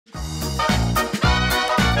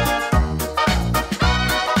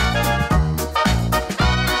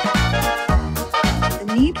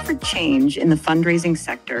change in the fundraising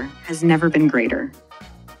sector has never been greater.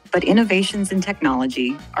 But innovations in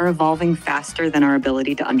technology are evolving faster than our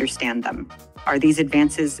ability to understand them. Are these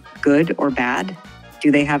advances good or bad?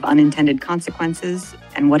 Do they have unintended consequences?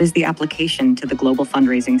 And what is the application to the global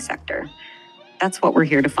fundraising sector? That's what we're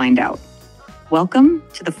here to find out. Welcome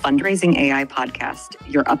to the Fundraising AI podcast,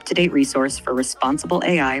 your up-to-date resource for responsible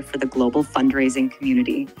AI for the global fundraising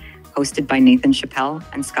community, hosted by Nathan Chappell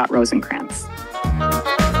and Scott Rosenkrantz.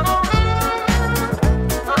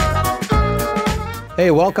 Hey,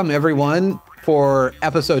 welcome everyone for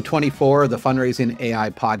episode 24 of the Fundraising AI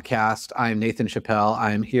podcast. I'm Nathan Chappell.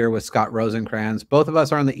 I'm here with Scott Rosenkrantz. Both of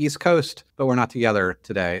us are on the East Coast, but we're not together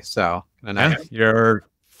today. So you're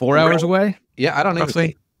 4 hours away? Yeah, I don't know.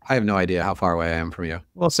 Roughly. I have no idea how far away I am from you.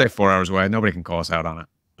 We'll say 4 hours away. Nobody can call us out on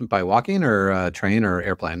it. By walking or train or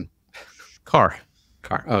airplane? Car.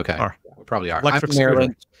 Okay. Car. We probably are. Electric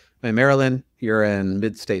I'm in Maryland. You're in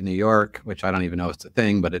mid-state New York, which I don't even know if it's a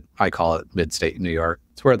thing, but I call it mid-state New York.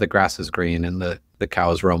 It's where the grass is green and the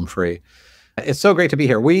cows roam free. It's so great to be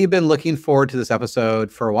here. We've been looking forward to this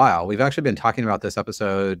episode for a while. We've actually been talking about this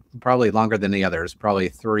episode probably longer than the others, probably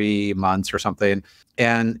 3 months or something.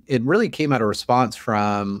 And it really came out of response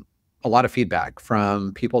from a lot of feedback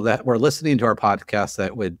from people that were listening to our podcast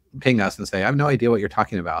that would ping us and say, I have no idea what you're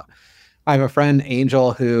talking about. I have a friend,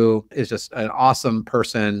 Angel, who is just an awesome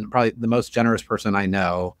person, probably the most generous person I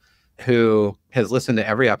know, who has listened to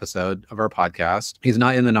every episode of our podcast. He's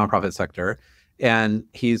not in the nonprofit sector. And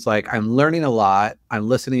he's like, I'm learning a lot. I'm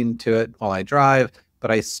listening to it while I drive,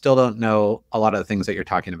 but I still don't know a lot of the things that you're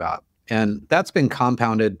talking about. And that's been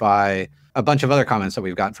compounded by a bunch of other comments that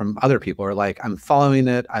we've gotten from other people who are like, I'm following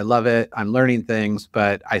it. I love it. I'm learning things,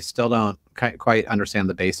 but I still don't quite understand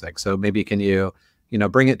the basics. So maybe can you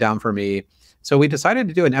bring it down for me. So we decided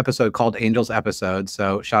to do an episode called Angel's Episode.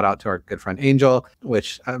 So shout out to our good friend Angel,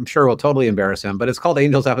 which I'm sure will totally embarrass him, but it's called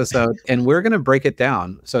Angel's Episode. And we're going to break it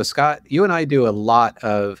down. So Scott, you and I do a lot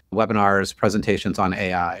of webinars, presentations on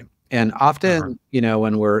AI. And often,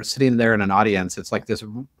 when we're sitting there in an audience, it's like this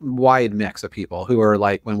wide mix of people who are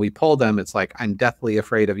like, when we pull them, it's like, I'm deathly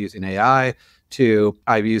afraid of using AI to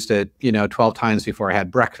I've used it, 12 times before I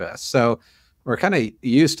had breakfast. So we're kind of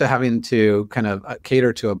used to having to kind of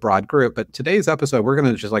cater to a broad group. But today's episode, we're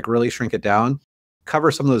going to just like really shrink it down,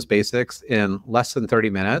 cover some of those basics in less than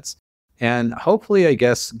 30 minutes, and hopefully, I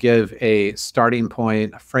guess, give a starting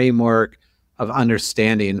point, a framework of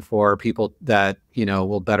understanding for people that,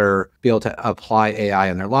 will better be able to apply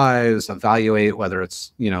AI in their lives, evaluate whether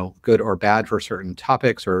it's, good or bad for certain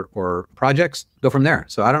topics or projects, go from there.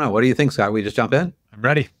 So I don't know. What do you think, Scott? We just jump in? I'm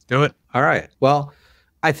ready. Do it. All right. Well,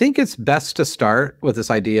 I think it's best to start with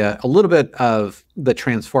this idea, a little bit of the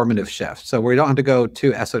transformative shift. So we don't have to go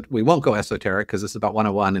we won't go esoteric because this is about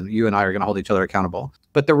 101 and you and I are going to hold each other accountable.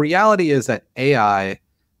 But the reality is that AI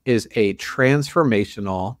is a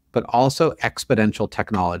transformational, but also exponential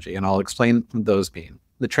technology. And I'll explain what those mean.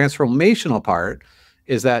 The transformational part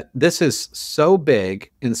is that this is so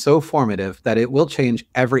big and so formative that it will change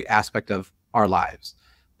every aspect of our lives.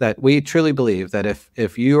 That we truly believe that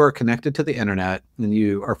if you are connected to the internet and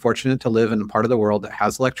you are fortunate to live in a part of the world that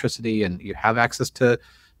has electricity and you have access to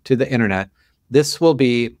the internet, this will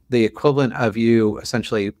be the equivalent of you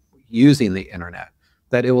essentially using the internet.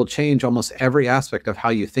 That it will change almost every aspect of how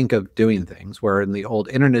you think of doing things. Where in the old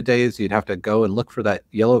internet days, you'd have to go and look for that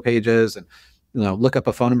yellow pages and look up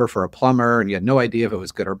a phone number for a plumber and you had no idea if it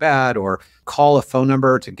was good or bad, or call a phone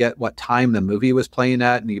number to get what time the movie was playing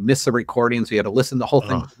at and you missed the recording, so you had to listen to the whole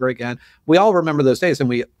thing over again. We all remember those days,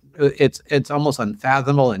 and it's almost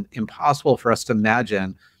unfathomable and impossible for us to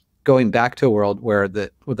imagine going back to a world where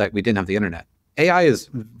that we didn't have the internet. AI is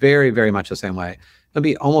very, very much the same way. It'll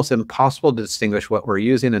be almost impossible to distinguish what we're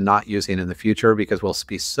using and not using in the future because we'll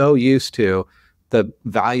be so used to the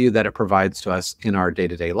value that it provides to us in our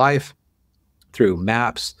day-to-day life, through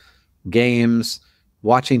maps, games,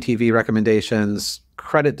 watching TV recommendations,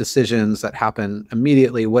 credit decisions that happen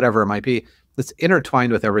immediately, whatever it might be. It's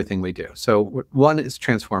intertwined with everything we do. So one is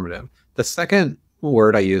transformative. The second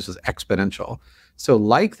word I use is exponential. So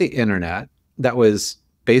like the internet that was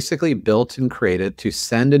basically built and created to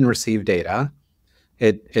send and receive data,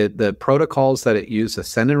 the protocols that it used to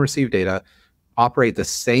send and receive data operate the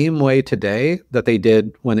same way today that they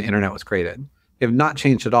did when the internet was created. Have not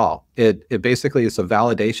changed at all. It basically is a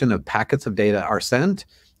validation of packets of data are sent,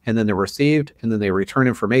 and then they're received, and then they return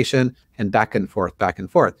information, and back and forth, back and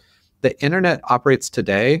forth. The internet operates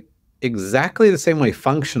today exactly the same way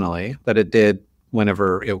functionally that it did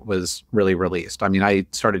whenever it was really released. I mean, I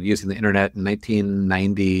started using the internet in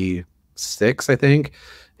 1996, I think.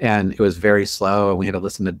 and it was very slow, and we had to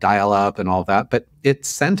listen to dial up and all that, but it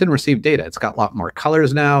sent and received data. It's got a lot more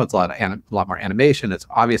colors now. It's a lot more animation. It's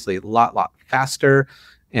obviously a lot faster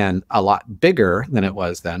and a lot bigger than it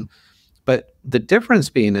was then. But the difference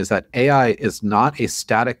being is that AI is not a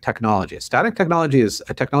static technology. A static technology is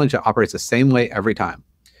a technology that operates the same way every time.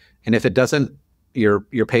 And if it doesn't, your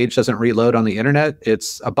page doesn't reload on the internet,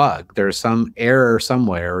 it's a bug. There's some error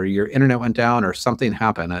somewhere, or your internet went down, or something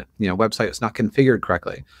happened. A website is not configured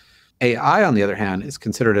correctly. AI, on the other hand, is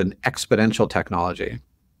considered an exponential technology.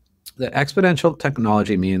 The exponential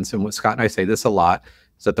technology means, and what Scott and I say this a lot,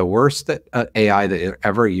 is that the worst that AI that you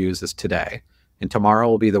ever use is today. And tomorrow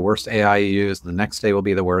will be the worst AI you use, and the next day will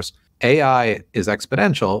be the worst. AI is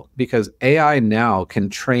exponential because AI now can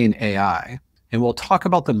train AI. And we'll talk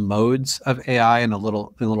about the modes of AI in a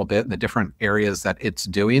little bit, the different areas that it's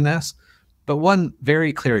doing this. But one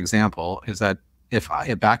very clear example is that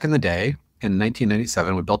back in the day, in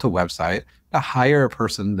 1997, we built a website to hire a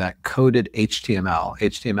person that coded HTML.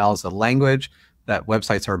 HTML is the language that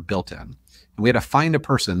websites are built in. And we had to find a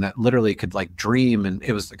person that literally could dream, and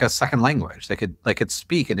it was like a second language. They could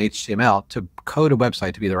speak in HTML to code a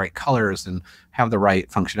website to be the right colors and have the right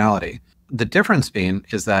functionality. The difference being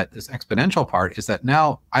is that this exponential part is that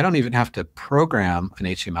now I don't even have to program an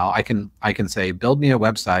HTML. I can say, build me a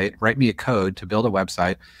website, write me a code to build a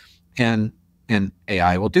website, and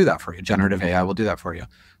AI will do that for you. Generative AI will do that for you.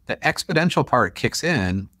 The exponential part kicks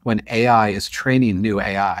in when AI is training new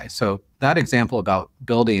AI. So that example about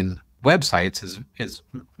building websites is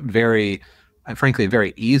very, frankly, a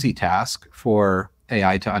very easy task for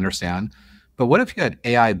AI to understand. But what if you had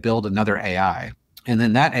AI build another AI, and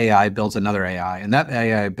then that AI builds another AI, and that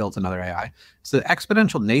AI builds another AI? So the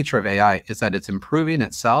exponential nature of AI is that it's improving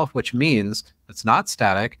itself, which means it's not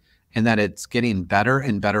static, and that it's getting better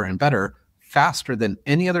and better and better, faster than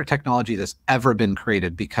any other technology that's ever been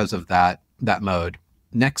created because of that mode.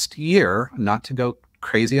 Next year, not to go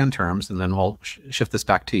crazy on terms, and then we'll shift this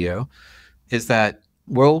back to you, is that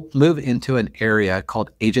we'll move into an area called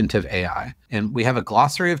agentive AI. And we have a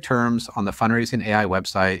glossary of terms on the Fundraising AI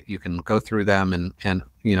website. You can go through them and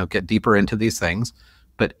get deeper into these things.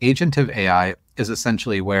 But agentive AI is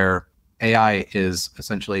essentially where AI is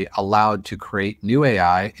essentially allowed to create new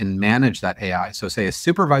AI and manage that AI. So say a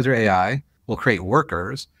supervisor AI will create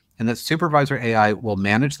workers, and that supervisor AI will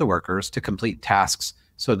manage the workers to complete tasks.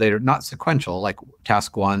 So they're not sequential, like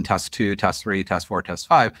task 1, task 2, task 3, task 4, task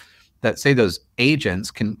 5, that say those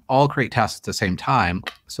agents can all create tasks at the same time,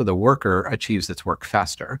 so the worker achieves its work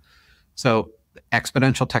faster. So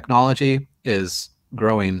exponential technology is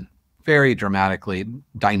growing very dramatically,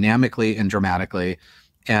 dynamically and dramatically.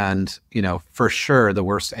 And, for sure, the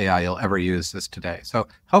worst AI you'll ever use is today. So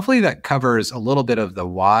hopefully that covers a little bit of the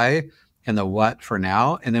why and the what for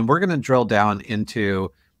now. And then we're going to drill down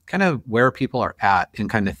into kind of where people are at and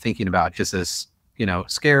kind of thinking about, is this,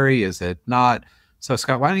 scary? Is it not? So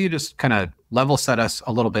Scott, why don't you just kind of level set us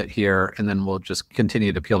a little bit here, and then we'll just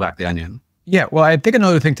continue to peel back the onion. Yeah, well, I think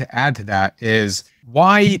another thing to add to that is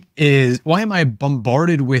why am I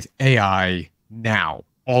bombarded with AI now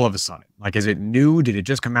all of a sudden? Like, is it new? Did it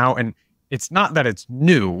just come out? And it's not that it's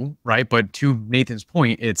new, right? But to Nathan's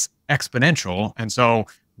point, it's exponential. And so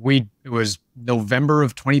it was November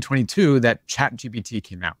of 2022 that ChatGPT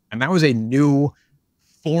came out. And that was a new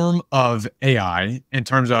form of AI in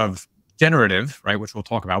terms of generative, right, which we'll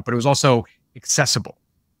talk about, but it was also accessible.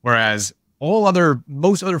 Whereas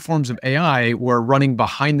most other forms of AI were running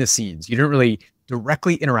behind the scenes. You didn't really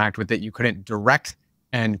directly interact with it. You couldn't direct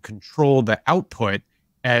and control the output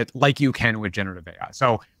like you can with generative AI.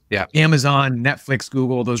 So yeah, Amazon, Netflix,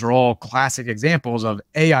 Google, those are all classic examples of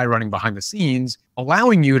AI running behind the scenes,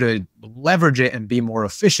 allowing you to leverage it and be more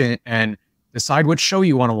efficient and decide which show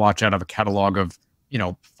you want to watch out of a catalog of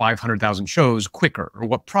 500,000 shows quicker, or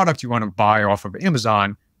what product you want to buy off of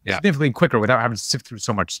Amazon significantly quicker without having to sift through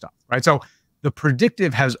so much stuff, right? So the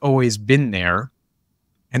predictive has always been there,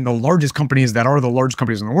 and the largest companies that are the largest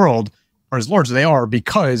companies in the world are as large as they are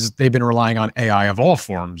because they've been relying on AI of all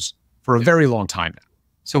forms for a very long time now.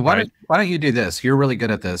 So why don't you do this? You're really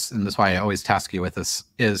good at this, and that's why I always task you with this,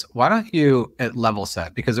 is why don't you at level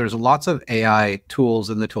set, because there's lots of AI tools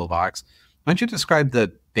in the toolbox. Why don't you describe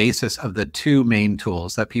the basis of the two main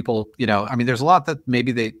tools that people, there's a lot that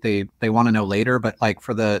maybe they want to know later, but like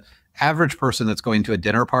for the average person that's going to a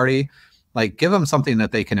dinner party, like give them something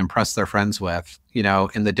that they can impress their friends with,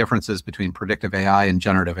 in the differences between predictive AI and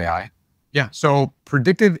generative AI. Yeah. So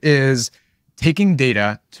predictive is taking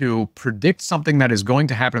data to predict something that is going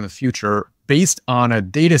to happen in the future based on a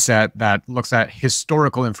data set that looks at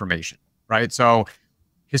historical information, right? So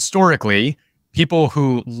historically, people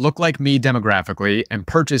who look like me demographically and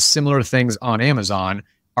purchase similar things on Amazon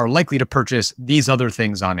are likely to purchase these other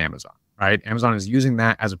things on Amazon, right? Amazon is using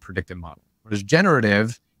that as a predictive model. Whereas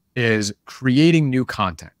generative is creating new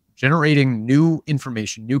content, generating new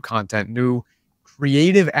information, new content, new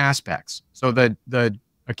creative aspects. So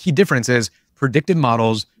a key difference is predictive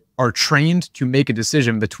models are trained to make a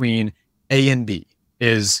decision between A and B.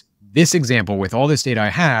 Is this example with all this data I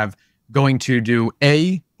have going to do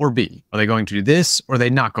A or B? Are they going to do this or are they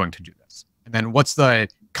not going to do this? And then what's the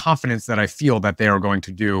confidence that I feel that they are going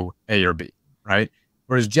to do A or B, right?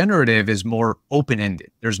 Whereas generative is more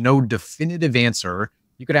open-ended. There's no definitive answer.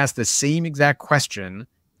 You could ask the same exact question,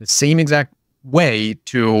 the same exact way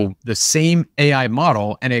to the same AI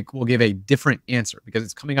model, and it will give a different answer because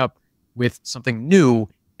it's coming up with something new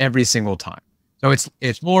every single time. So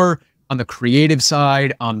it's more on the creative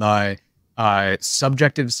side, on the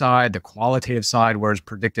subjective side, the qualitative side, whereas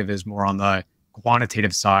predictive is more on the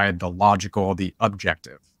quantitative side, the logical, the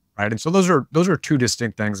objective, right? And so those are two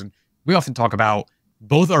distinct things. And we often talk about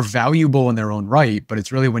both are valuable in their own right, but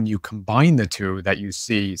it's really when you combine the two that you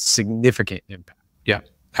see significant impact. Yeah,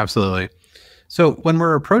 absolutely. So when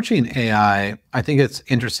we're approaching AI, I think it's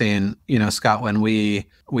interesting, Scott, when we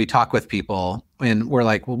talk with people and we're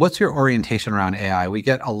like, well, what's your orientation around AI? We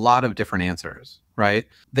get a lot of different answers, right?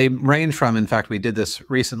 They range from, in fact, we did this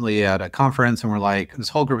recently at a conference and we're like, this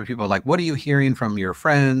whole group of people are like, what are you hearing from your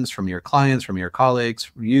friends, from your clients, from your colleagues,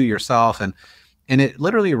 from you yourself? And it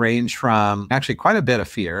literally ranged from actually quite a bit of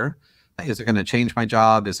fear. Is it going to change my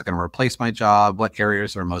job? Is it going to replace my job? What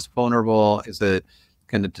areas are most vulnerable? Is it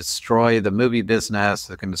going to destroy the movie business? Is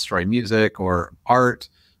it going to destroy music or art?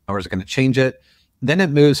 Or is it going to change it? Then it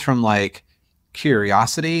moves from like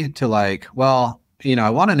curiosity to like, well, I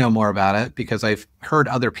want to know more about it because I've heard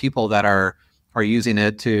other people that are using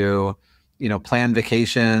it to, plan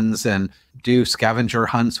vacations and do scavenger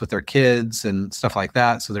hunts with their kids and stuff like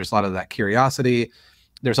that. So there's a lot of that curiosity.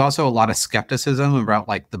 There's also a lot of skepticism about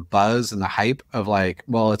like the buzz and the hype of like,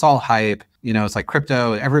 well, it's all hype. It's like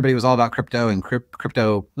crypto. Everybody was all about crypto and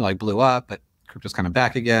crypto like blew up, but crypto's kind of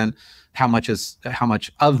back again. How much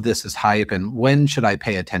of this is hype and when should I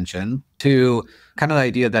pay attention to kind of the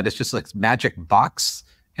idea that it's just like magic box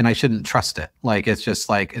and I shouldn't trust it. Like, it's just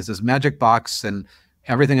like, is this magic box and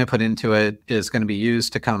everything I put into it is going to be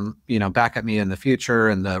used to come, back at me in the future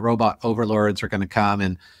and the robot overlords are going to come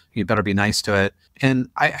and you better be nice to it. And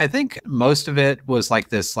I think most of it was like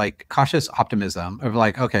this like cautious optimism of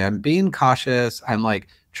like, okay, I'm being cautious. I'm like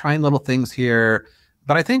trying little things here.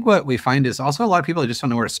 But I think what we find is also a lot of people just don't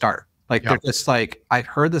know where to start. Like, they're just like, I've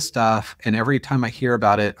heard this stuff and every time I hear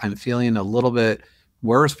about it, I'm feeling a little bit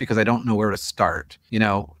worse because I don't know where to start.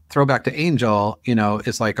 Throwback to Angel,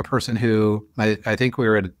 is like a person who I think we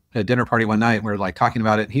were at a dinner party one night. We were like talking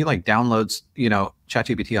about it. And he like downloads,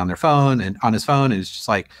 ChatGPT on their phone and on his phone. And it's just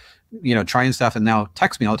like, trying stuff and now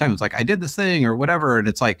texts me all the time. It's like, I did this thing or whatever. And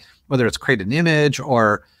it's like, whether it's create an image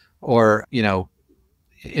or,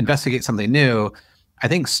 investigate something new. I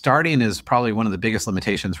think starting is probably one of the biggest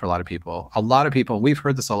limitations for a lot of people. A lot of people, we've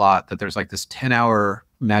heard this a lot, that there's like this 10-hour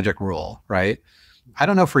magic rule, right? I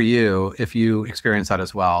don't know for you if you experience that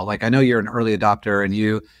as well. Like, I know you're an early adopter and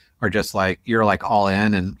you are just like, you're like all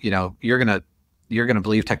in and, you're going to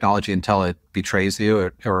believe technology until it betrays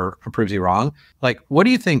you or proves you wrong. Like, what do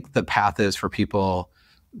you think the path is for people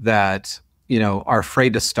that, are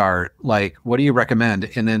afraid to start? Like, what do you recommend?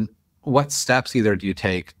 And then what steps either do you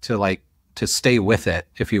take to stay with it,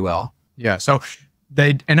 if you will? Yeah. So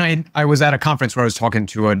I was at a conference where I was talking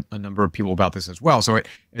to a number of people about this as well. So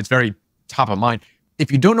it's very top of mind.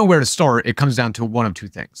 If you don't know where to start, it comes down to one of two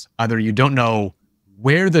things. Either you don't know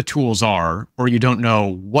where the tools are or you don't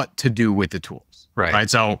know what to do with the tools. Right.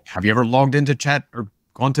 So have you ever logged into chat or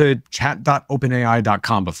gone to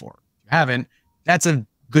chat.openai.com before? If you haven't, that's a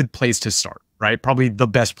good place to start, right? Probably the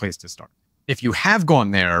best place to start. If you have gone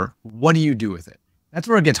there, what do you do with it? That's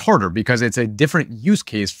where it gets harder because it's a different use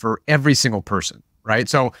case for every single person, right?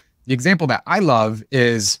 So the example that I love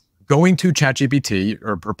is going to ChatGPT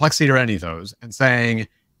or Perplexity or any of those and saying,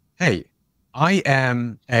 hey, I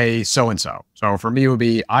am a so-and-so. So for me, it would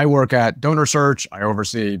be, I work at Donor Search. I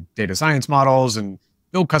oversee data science models and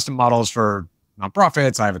build custom models for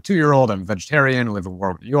nonprofits. I have a 2-year-old. I'm a vegetarian. I live in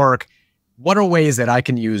Warwick, New York. What are ways that I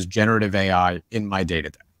can use generative AI in my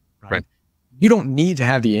day-to-day? Right? You don't need to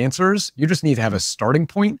have the answers. You just need to have a starting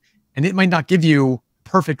point. And it might not give you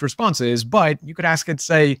perfect responses, but you could ask it,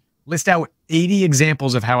 say, list out 80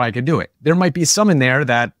 examples of how I could do it. There might be some in there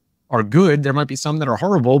that are good. There might be some that are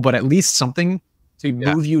horrible, but at least something to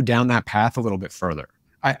move you down that path a little bit further.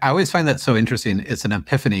 I always find that so interesting. It's an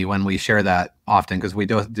epiphany when we share that often, because we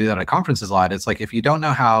do that at conferences a lot. It's like, if you don't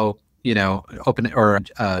know how, open or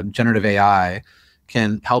generative AI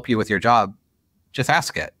can help you with your job, just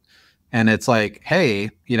ask it. And it's like, hey,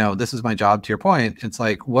 this is my job, to your point. It's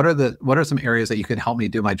like, what are some areas that you can help me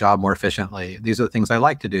do my job more efficiently? These are the things I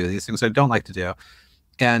like to do. These things I don't like to do.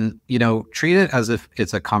 And, treat it as if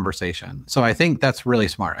it's a conversation. So I think that's really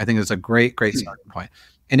smart. I think it's a great starting point.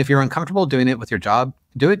 And if you're uncomfortable doing it with your job,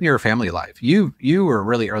 do it in your family life. You were a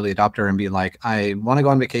really early adopter and being like, I want to go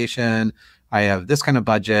on vacation. I have this kind of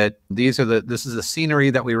budget. This is the scenery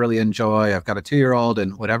that we really enjoy. I've got a 2-year-old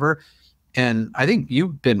and whatever. And I think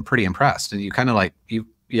you've been pretty impressed, and you kind of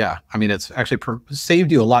it's actually saved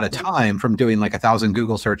you a lot of time from doing like 1,000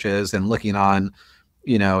 Google searches and looking on,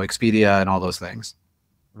 Expedia and all those things.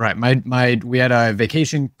 Right. We had a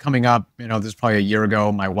vacation coming up, this is probably a year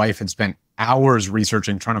ago. My wife had spent hours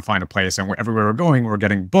researching, trying to find a place, and everywhere we're going, we're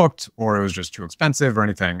getting booked, or it was just too expensive or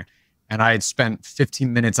anything. And I had spent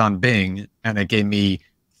 15 minutes on Bing, and it gave me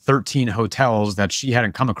 13 hotels that she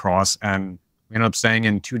hadn't come across. And we ended up staying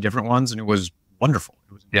in 2 different ones, and it was wonderful.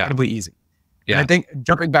 It was incredibly easy. Yeah. And I think,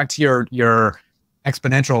 jumping back to your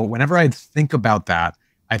exponential, whenever I think about that,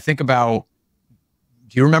 I think about,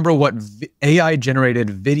 do you remember what AI generated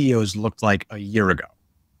videos looked like a year ago?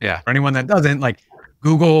 Yeah. For anyone that doesn't, like,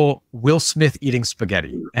 Google Will Smith eating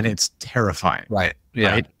spaghetti, and it's terrifying. Right.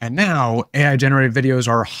 Yeah. Right. And now AI generated videos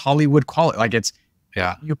are Hollywood quality. Like,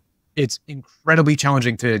 it's incredibly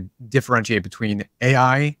challenging to differentiate between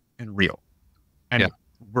AI and real. And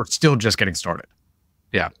we're still just getting started.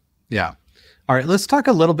 Yeah. Yeah. All right. Let's talk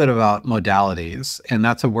a little bit about modalities. And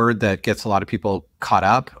that's a word that gets a lot of people caught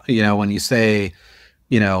up. When you say,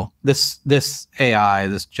 this AI,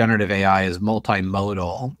 this generative AI is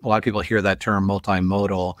multimodal. A lot of people hear that term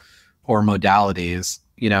multimodal or modalities.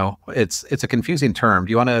 It's a confusing term.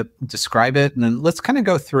 Do you want to describe it? And then let's kind of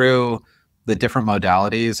go through the different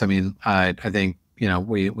modalities. I mean, I think,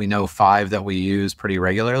 we know 5 that we use pretty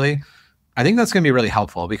regularly. I think that's going to be really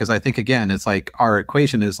helpful, because I think, again, it's like our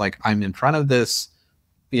equation is like, I'm in front of this,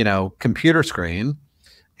 computer screen,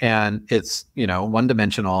 and it's, one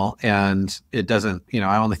dimensional, and it doesn't,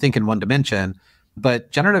 I only think in one dimension, but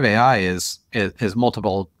generative AI is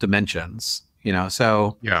multiple dimensions,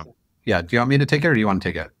 so yeah. Do you want me to take it, or do you want to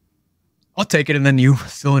take it? I'll take it, and then you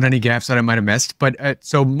fill in any gaps that I might have missed. But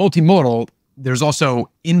so multimodal, there's also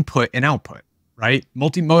input and output, right?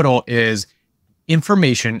 Multimodal is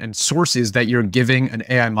information and sources that you're giving an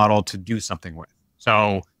AI model to do something with.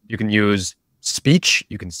 So you can use speech,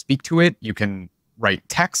 you can speak to it, you can write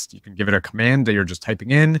text, you can give it a command that you're just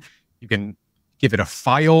typing in, you can give it a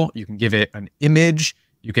file, you can give it an image,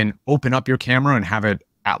 you can open up your camera and have it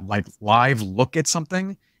at like live look at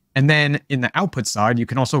something. And then in the output side, you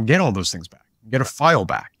can also get all those things back. You can get a file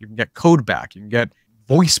back, you can get code back, you can get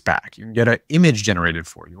voice back, you can get an image generated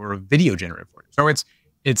for you or a video generated for you. So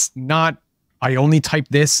it's not, I only type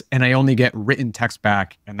this and I only get written text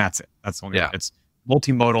back, and that's it. That's only it's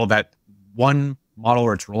multimodal, that one model,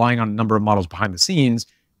 or it's relying on a number of models behind the scenes,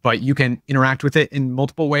 but you can interact with it in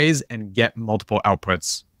multiple ways and get multiple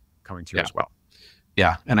outputs coming to you as well.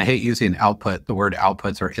 Yeah, and I hate using the word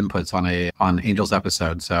outputs or inputs on Angel's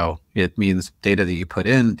episode. So it means data that you put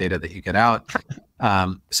in, data that you get out.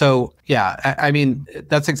 So yeah, I mean,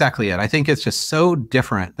 that's exactly it. I think it's just so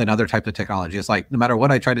different than other types of technology. It's like, no matter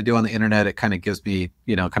what I try to do on the internet, it kind of gives me,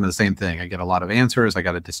 kind of the same thing. I get a lot of answers. I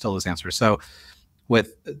got to distill those answers. So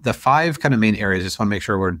with the 5 kind of main areas, just want to make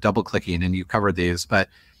sure we're double clicking, and you covered these, but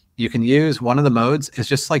you can use one of the modes is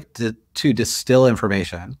just like to distill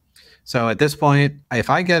information. So at this point, if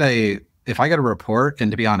I get a report, and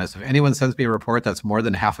to be honest, if anyone sends me a report that's more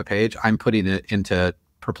than half a page, I'm putting it into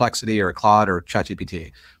Perplexity or Claude or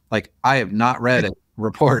ChatGPT. Like, I have not read a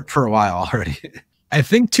report for a while already. I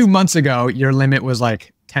think 2 months ago, your limit was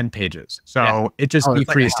like 10 pages. So it just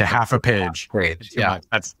decreased to half a page. Great.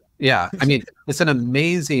 Yeah. I mean, it's an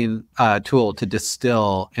amazing tool to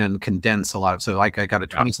distill and condense a lot of. So like, I got a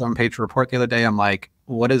 27-page report the other day. I'm like,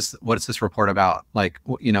 what is this report about? Like,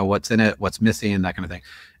 what's in it, what's missing, that kind of thing.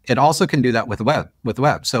 It also can do that with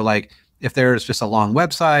web. So like, if there's just a long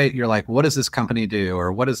website, you're like, what does this company do?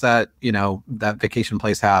 Or what does that, that vacation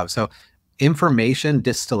place have? So information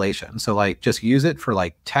distillation. So like, just use it for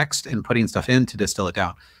like text and putting stuff in to distill it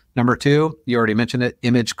down. Number 2, you already mentioned it,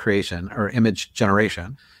 image creation or image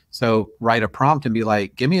generation. So write a prompt and be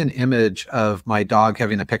like, give me an image of my dog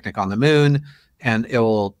having a picnic on the moon, and it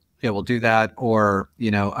will do that. Or,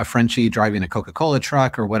 a Frenchie driving a Coca-Cola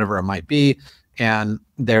truck or whatever it might be. And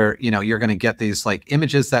there, you're going to get these like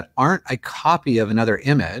images that aren't a copy of another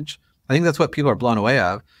image. I think that's what people are blown away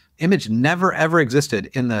of, image never ever existed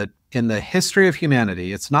in the history of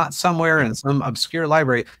humanity. It's not somewhere in some obscure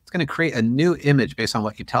library. It's going to create a new image based on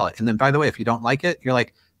what you tell it. And then, by the way, if you don't like it, you're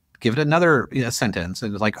like, give it another sentence,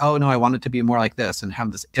 and it's like, oh no, I want it to be more like this, and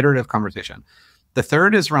have this iterative conversation. The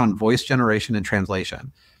third is around voice generation and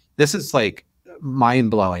translation. This is like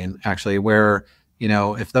mind blowing, actually, where,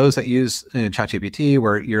 if those that use ChatGPT,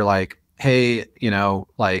 where you're like, hey,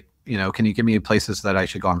 can you give me places that I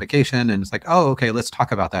should go on vacation? And it's like, oh, okay, let's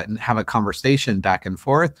talk about that and have a conversation back and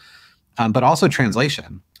forth, but also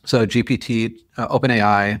translation. So GPT,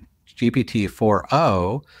 OpenAI,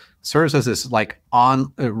 GPT-4o serves as this like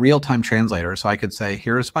on a real-time translator. So I could say,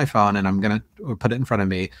 here's my phone, and I'm going to put it in front of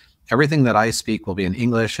me. Everything that I speak will be in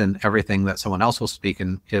English, and everything that someone else will speak,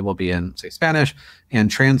 and it will be in, say, Spanish,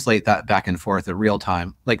 and translate that back and forth in real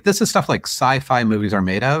time. Like, this is stuff like sci-fi movies are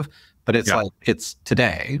made of, but it's like, it's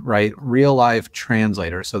today, right? Real life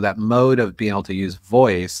translator. So that mode of being able to use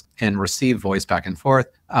voice and receive voice back and forth.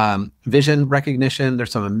 Vision recognition.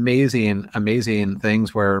 There's some amazing, amazing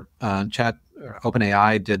things where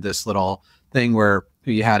OpenAI did this little thing where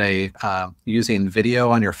you had using video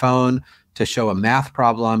on your phone to show a math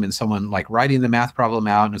problem, and someone like writing the math problem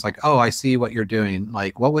out, and it's like, oh, I see what you're doing.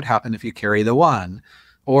 Like, what would happen if you carry the 1?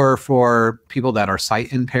 Or for people that are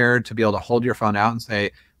sight impaired, to be able to hold your phone out and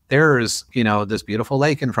say, there's, this beautiful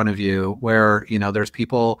lake in front of you where, there's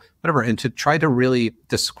people, whatever, and to try to really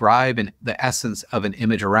describe the essence of an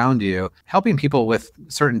image around you, helping people with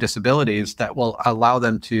certain disabilities that will allow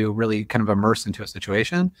them to really kind of immerse into a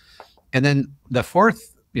situation. And then the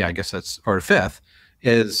fourth, fifth,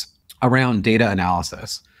 is around data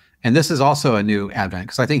analysis. And this is also a new advent,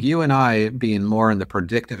 because I think you and I, being more in the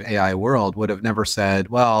predictive AI world, would have never said,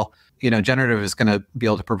 well, generative is going to be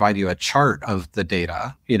able to provide you a chart of the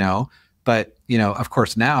data, but, of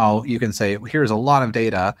course, now you can say, here's a lot of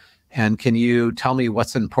data, and can you tell me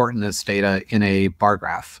what's important in this data in a bar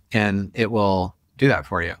graph? And it will do that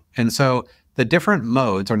for you. And so the different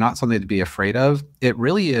modes are not something to be afraid of. It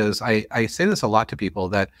really is. I say this a lot to people,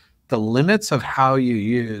 that the limits of how you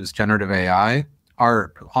use generative AI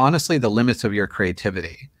are honestly the limits of your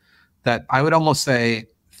creativity. That I would almost say,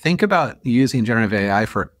 think about using generative AI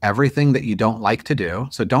for everything that you don't like to do.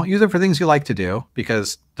 So don't use it for things you like to do,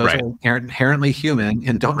 because those are inherently human,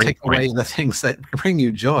 and don't take away the things that bring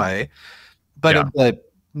you joy. But of the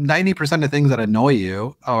 90% of things that annoy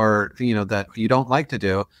you, or that you don't like to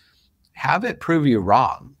do, have it prove you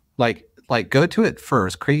wrong. Like go to it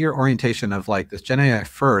first, create your orientation of like this Gen AI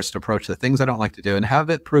first approach to things I don't like to do, and have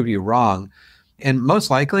it prove you wrong. And most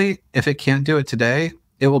likely, if it can't do it today,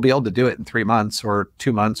 it will be able to do it in 3 months or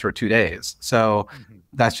 2 months or 2 days. So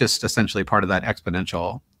that's just essentially part of that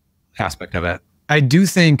exponential aspect of it. I do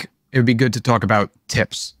think it would be good to talk about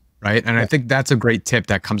tips, right? And I think that's a great tip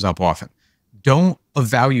that comes up often. Don't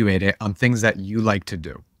evaluate it on things that you like to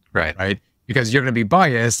do, right? Because you're going to be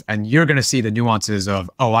biased, and you're going to see the nuances of,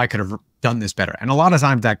 oh, I could have done this better. And a lot of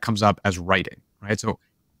times that comes up as writing, right? So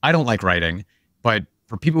I don't like writing, but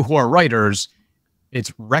for people who are writers,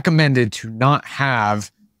 it's recommended to not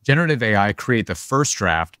have generative AI create the first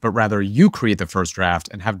draft, but rather you create the first draft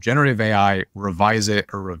and have generative AI revise it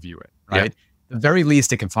or review it, right? At the very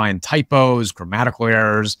least, it can find typos, grammatical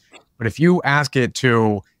errors. But if you ask it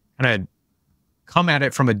to kind of come at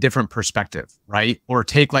it from a different perspective, right? Or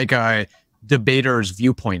take like a debater's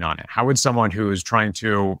viewpoint on it. How would someone who is trying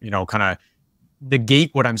to, kind of negate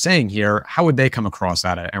what I'm saying here, how would they come across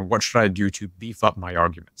at it? And what should I do to beef up my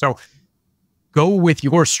argument? So go with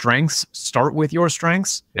your strengths, start with your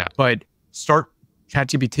strengths, but start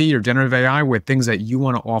ChatGPT or generative AI with things that you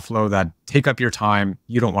want to offload that take up your time,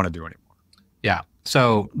 you don't want to do anymore. Yeah.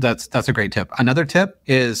 So that's a great tip. Another tip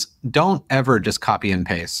is, don't ever just copy and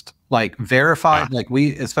paste. Like, verify, like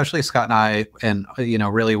we, especially Scott and I, and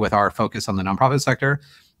really with our focus on the nonprofit sector,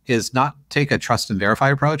 is not take a trust and verify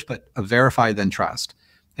approach, but a verify then trust.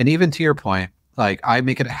 And even to your point, like, I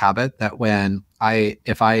make it a habit that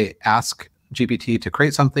if I ask GPT to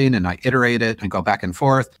create something and I iterate it and go back and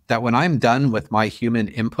forth, that when I'm done with my human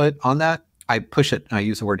input on that, I push it, and I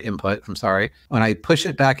use the word input, I'm sorry. When I push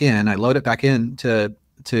it back in, I load it back in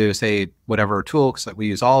to say whatever tool, because we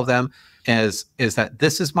use all of them, is that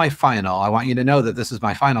this is my final. I want you to know that this is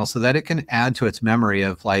my final, so that it can add to its memory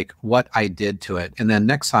of like what I did to it. And then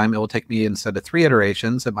next time it will take me, instead of 3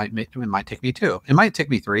 iterations, it might take me 2. It might take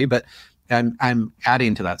me 3, but I'm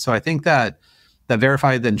adding to that. So I think that the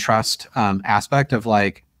verify then trust aspect of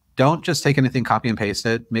like, don't just take anything, copy and paste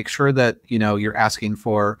it. Make sure that you're asking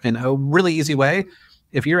for, in a really easy way,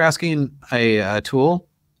 if you're asking a tool,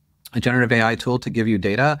 a generative AI tool, to give you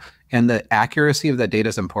data, and the accuracy of that data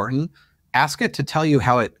is important, ask it to tell you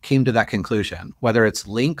how it came to that conclusion, whether it's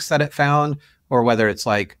links that it found, or whether it's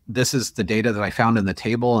like, this is the data that I found in the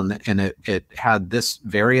table and it had this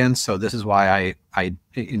variance. So this is why this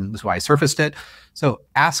is why I surfaced it. So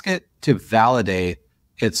ask it to validate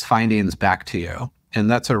its findings back to you. And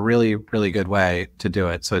that's a really, really good way to do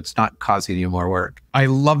it. So it's not causing you more work. I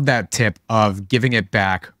love that tip of giving it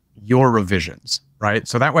back your revisions, right?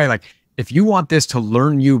 So that way, like, if you want this to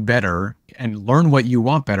learn you better and learn what you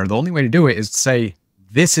want better, the only way to do it is to say,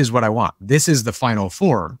 this is what I want. This is the final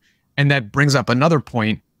form. And that brings up another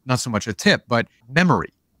point, not so much a tip, but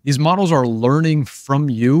memory. These models are learning from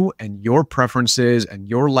you and your preferences and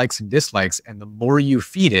your likes and dislikes. And the more you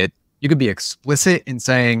feed it, you could be explicit in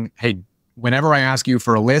saying, hey, whenever I ask you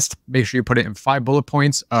for a list, make sure you put it in 5 bullet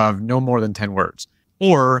points of no more than 10 words.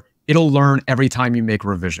 Or it'll learn every time you make a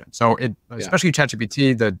revision. So especially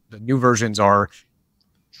ChatGPT, the new versions are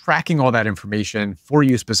tracking all that information for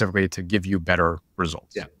you specifically to give you better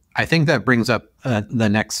results. Yeah. I think that brings up the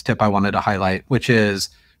next tip I wanted to highlight, which is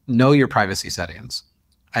know your privacy settings.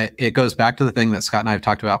 It goes back to the thing that Scott and I have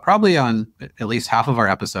talked about probably on at least half of our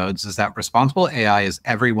episodes, is that responsible AI is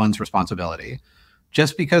everyone's responsibility.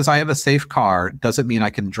 Just because I have a safe car doesn't mean I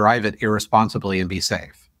can drive it irresponsibly and be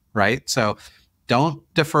safe, right? So don't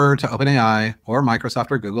defer to OpenAI or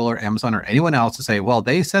Microsoft or Google or Amazon or anyone else to say, well,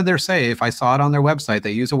 they said they're safe. I saw it on their website.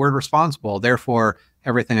 They use the word responsible. Therefore,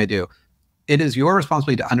 everything I do. It is your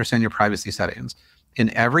responsibility to understand your privacy settings.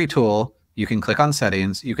 In every tool, you can click on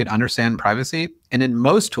settings, you can understand privacy. And in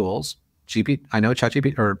most tools, I know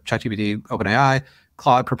ChatGPT, OpenAI,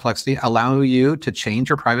 Claude, Perplexity, allow you to change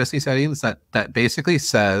your privacy settings that basically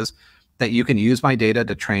says that you can use my data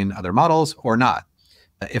to train other models or not.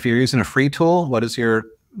 If you're using a free tool, what is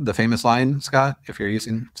the famous line, Scott? If you're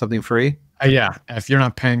using something free? Yeah. If you're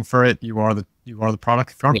not paying for it, you are the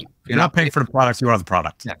product. If you're not paying for the product, you are the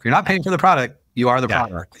product. Yeah, if you're not paying for the product, you are the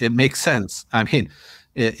product. It makes sense. I mean,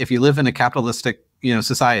 if you live in a capitalistic,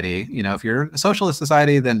 society, if you're a socialist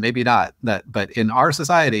society, then maybe not. But in our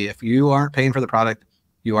society, if you aren't paying for the product,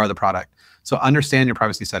 you are the product. So understand your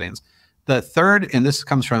privacy settings. The third, and this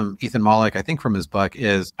comes from Ethan Mollick, I think from his book,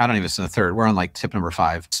 is, I don't even know the third, we're on like tip number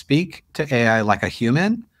 5. Speak to AI like a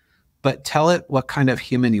human, but tell it what kind of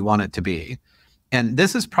human you want it to be. And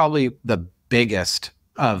this is probably the biggest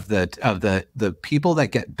of the people that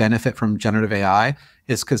get benefit from generative AI,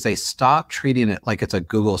 is because they stop treating it like it's a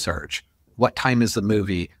Google search. What time is the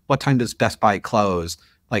movie? What time does Best Buy close?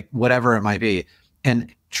 Like whatever it might be.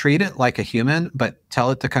 And treat it like a human, but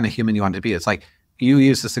tell it the kind of human you want it to be. It's like, you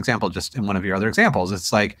use this example just in one of your other examples.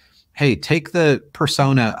 It's like, hey, take the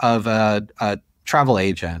persona of a travel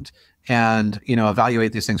agent and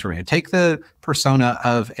evaluate these things for me. Take the persona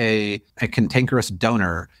of a cantankerous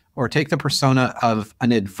donor, or take the persona of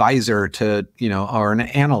an advisor to, or an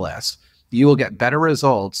analyst. You will get better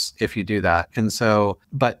results if you do that. And so,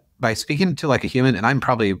 but by speaking to like a human, and I'm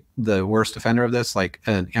probably the worst offender of this, like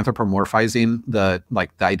anthropomorphizing the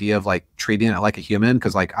idea of like treating it like a human,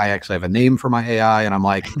 because like I actually have a name for my AI and I'm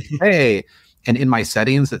like, hey, and in my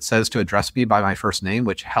settings, it says to address me by my first name,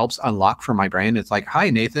 which helps unlock from my brain. It's like,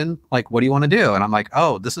 hi, Nathan, like, what do you want to do? And I'm like,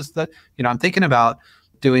 oh, this is I'm thinking about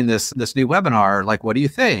doing this new webinar. Like, what do you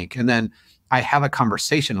think? And then I have a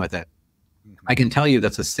conversation with it. I can tell you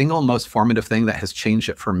that's the single most formative thing that has changed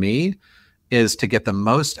it for me, is to get the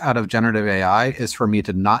most out of generative AI is for me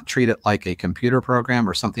to not treat it like a computer program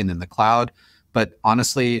or something in the cloud, but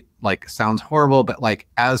honestly, like, sounds horrible, but like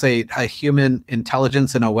as a human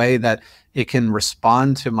intelligence in a way that it can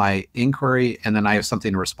respond to my inquiry and then I have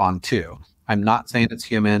something to respond to. I'm not saying it's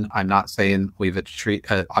human. I'm not saying we've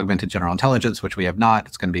augmented general intelligence, which we have not.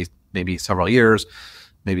 It's going to be maybe several years,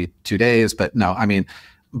 maybe 2 days, but no, I mean,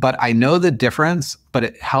 but I know the difference, but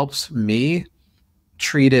it helps me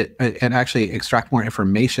treat it and actually extract more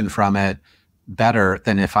information from it better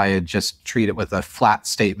than if I had just treat it with a flat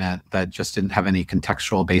statement that just didn't have any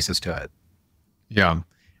contextual basis to it. Yeah.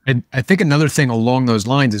 And I think another thing along those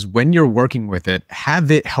lines is when you're working with it, have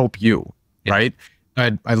it help you, right?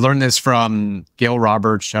 I learned this from Gail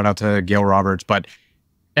Roberts. Shout out to Gail Roberts. But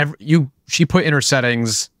she put in her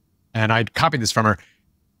settings, and I copied this from her,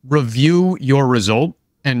 review your result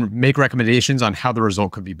and make recommendations on how the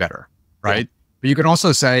result could be better, right? Yeah. But you can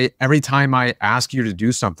also say, every time I ask you to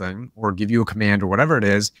do something or give you a command or whatever it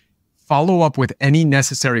is, follow up with any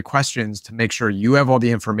necessary questions to make sure you have all the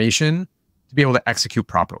information to be able to execute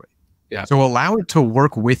properly. Yeah. So allow it to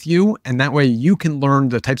work with you, and that way you can learn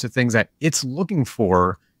the types of things that it's looking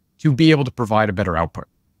for to be able to provide a better output.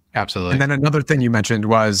 Absolutely. And then another thing you mentioned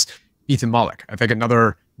was Ethan Mollick. I think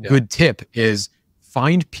another good tip is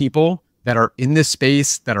find people that are in this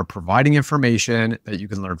space that are providing information that you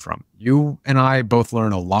can learn from. You and I both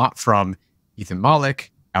learn a lot from Ethan Mollick,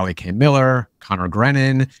 Ali K. Miller, Connor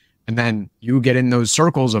Grennan, and then you get in those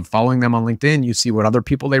circles of following them on LinkedIn. You see what other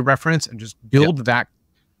people they reference and just build that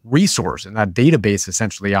resource and that database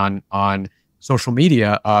essentially on social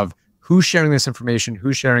media of who's sharing this information,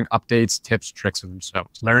 who's sharing updates, tips, tricks of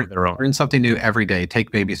themselves. Learn something new every day.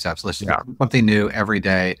 Take baby steps. Let's learn something new every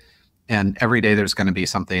day. And every day there's going to be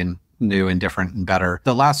something new and different and better.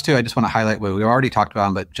 The last two, I just want to highlight what we already talked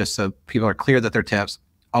about, but just so people are clear that they're tips,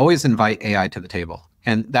 always invite AI to the table.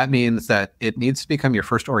 And that means that it needs to become your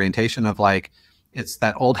first orientation of like, it's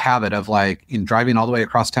that old habit of like driving all the way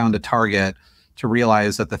across town to Target to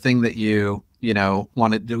realize that the thing that you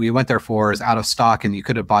went there for is out of stock and you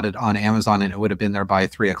could have bought it on Amazon and it would have been there by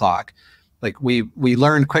 3 o'clock. Like we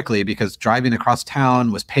learned quickly because driving across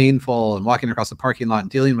town was painful and walking across the parking lot and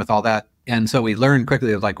dealing with all that. And so we learned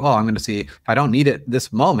quickly of like, well, I'm going to see if I don't need it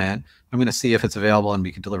this moment, I'm going to see if it's available and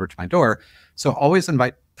we can deliver it to my door. So always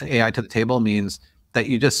invite AI to the table means that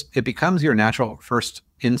it becomes your natural first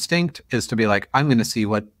instinct is to be like, I'm going to see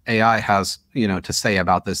what AI has, to say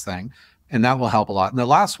about this thing. And that will help a lot. And the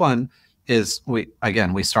last one is we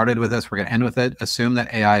started with this, we're going to end with it. Assume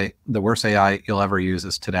that AI, the worst AI you'll ever use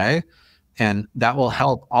is today. And that will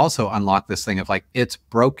help also unlock this thing of like, it's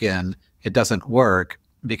broken, it doesn't work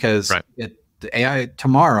because the AI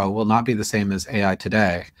tomorrow will not be the same as AI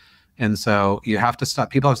today. And so people have to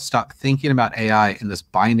stop thinking about AI in this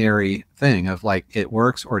binary thing of like, it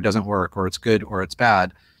works or it doesn't work, or it's good or it's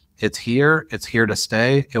bad. It's here to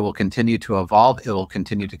stay. It will continue to evolve. It will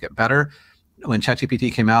continue to get better. When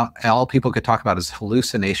ChatGPT came out, all people could talk about is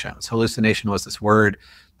hallucinations. Hallucination was this word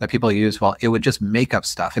that people use. Well, it would just make up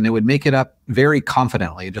stuff and it would make it up very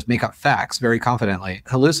confidently, just make up facts very confidently.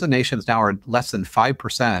 Hallucinations now are less than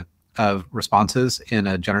 5% of responses in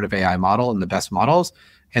a generative AI model in the best models.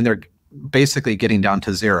 And they're basically getting down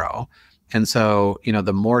to 0. And so,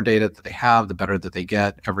 the more data that they have, the better that they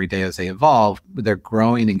get every day as they evolve. They're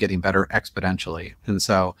growing and getting better exponentially. And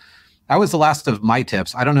so that was the last of my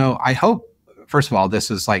tips. I don't know. I hope, first of all, this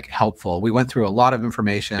is like helpful. We went through a lot of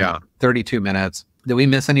information, 32 minutes. Did we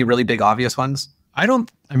miss any really big obvious ones? Not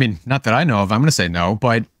that I know of. I'm going to say no,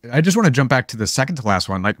 but I just want to jump back to the second to last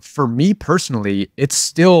one. Like for me personally, it's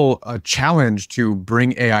still a challenge to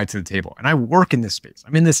bring AI to the table. And I work in this space.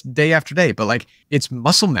 I'm in this day after day, but like it's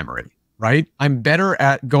muscle memory, right? I'm better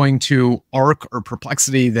at going to Arc or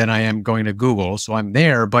Perplexity than I am going to Google. So I'm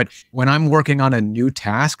there. But when I'm working on a new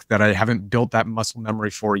task that I haven't built that muscle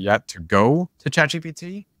memory for yet to go to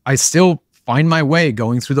ChatGPT, I still find my way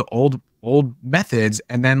going through the old methods.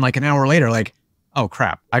 And then like an hour later, like, oh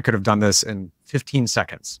crap, I could have done this in 15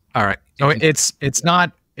 seconds. All right. So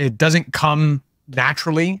it doesn't come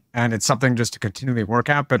naturally and it's something just to continually work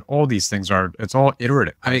at, but all these things it's all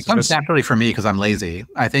iterative. It comes naturally for me because I'm lazy.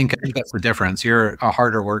 I think that's the difference. You're a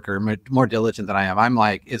harder worker, more diligent than I am. I'm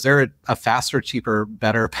like, is there a faster, cheaper,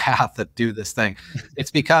 better path to do this thing?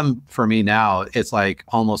 It's become for me now, it's like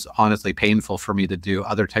almost honestly painful for me to do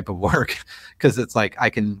other type of work because it's like, I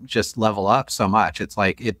can just level up so much. It's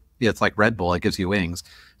like Red Bull, it gives you wings.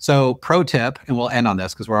 So pro tip, and we'll end on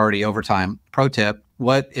this because we're already over time. Pro tip,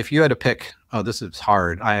 what if you had to pick, this is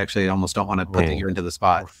hard. I actually almost don't want to put you into the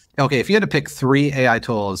spot. Okay, if you had to pick 3 AI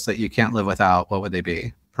tools that you can't live without, what would they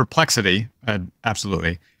be? Perplexity,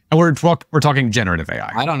 absolutely. And we're talking generative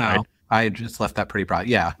AI. I don't know. Right? I just left that pretty broad.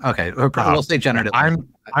 Yeah, okay. We'll say generative.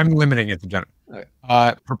 I'm limiting it to generative.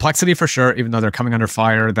 Okay. Perplexity for sure, even though they're coming under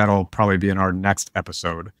fire. That'll probably be in our next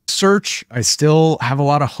episode. Search, I still have a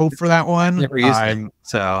lot of hope for that one. Never used it.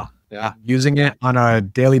 So yeah, using it on a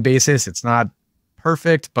daily basis. It's not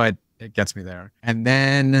perfect, but it gets me there. And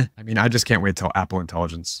then, I just can't wait till Apple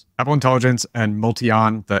Intelligence and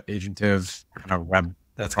Multion, the agentive kind of web.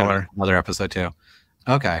 That's another episode too.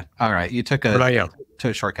 Okay. All right. You took a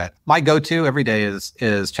shortcut. My go-to every day is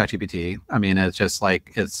ChatGPT. It's just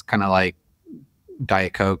like, it's kind of like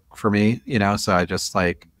Diet Coke for me, so I just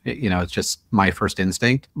like, it's just my first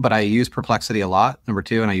instinct, but I use Perplexity a lot, number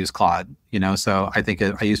 2, and I use Claude, so I think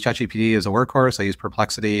I use ChatGPT as a workhorse. I use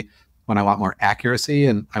Perplexity when I want more accuracy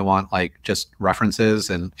and I want like just references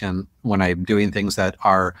and when I'm doing things that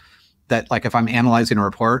like if I'm analyzing a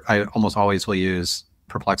report, I almost always will use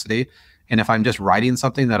Perplexity. And if I'm just writing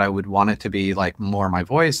something that I would want it to be like more my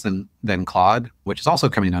voice than Claude, which is also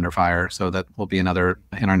coming under fire. So that will be another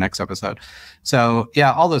in our next episode. So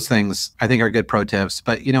yeah, all those things I think are good pro tips,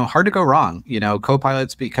 but hard to go wrong.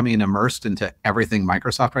 Copilot's becoming immersed into everything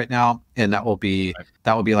Microsoft right now. And that will be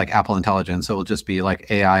like Apple Intelligence. It will just be like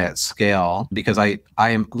AI at scale because I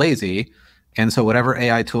am lazy. And so whatever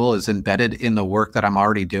AI tool is embedded in the work that I'm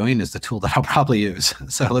already doing is the tool that I'll probably use.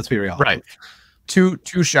 So let's be real. Right. Two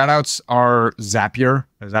shout outs are Zapier.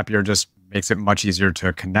 Zapier just makes it much easier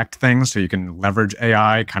to connect things so you can leverage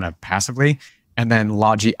AI kind of passively. And then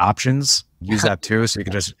Logi Options, use that too. So you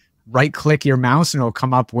can just right click your mouse and it'll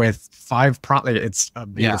come up with 5 prompts. It's a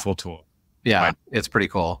beautiful tool. Yeah, it's pretty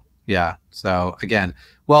cool. Yeah. So again,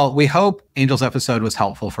 well, we hope Angel's episode was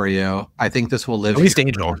helpful for you. I think this will live. At least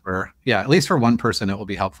Angel. At least for one person, it will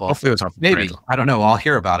be helpful. Hopefully it was helpful. Maybe. I don't know. I'll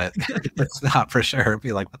hear about it. It's not for sure.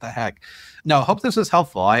 Be like, what the heck? No, hope this was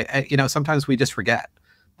helpful. I sometimes we just forget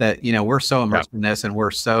that, we're so immersed in this and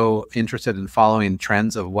we're so interested in following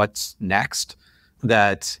trends of what's next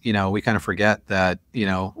that, we kind of forget that,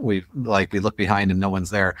 we look behind and no one's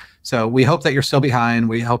there. So we hope that you're still behind.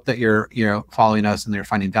 We hope that you're, following us and you're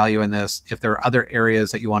finding value in this. If there are other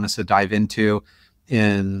areas that you want us to dive into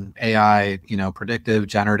in AI, predictive,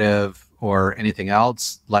 generative, or anything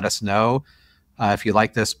else, let us know. If you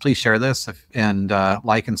like this, please share this and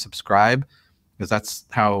like and subscribe, because that's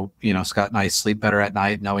how, Scott and I sleep better at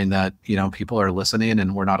night, knowing that, people are listening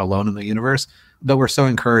and we're not alone in the universe. But we're so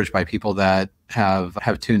encouraged by people that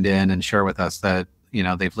have tuned in and share with us that,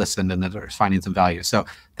 they've listened and that they're finding some value. So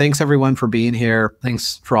thanks everyone for being here.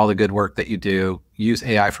 Thanks for all the good work that you do. Use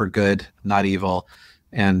AI for good, not evil,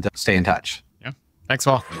 and stay in touch. Yeah. Thanks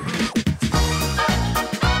all.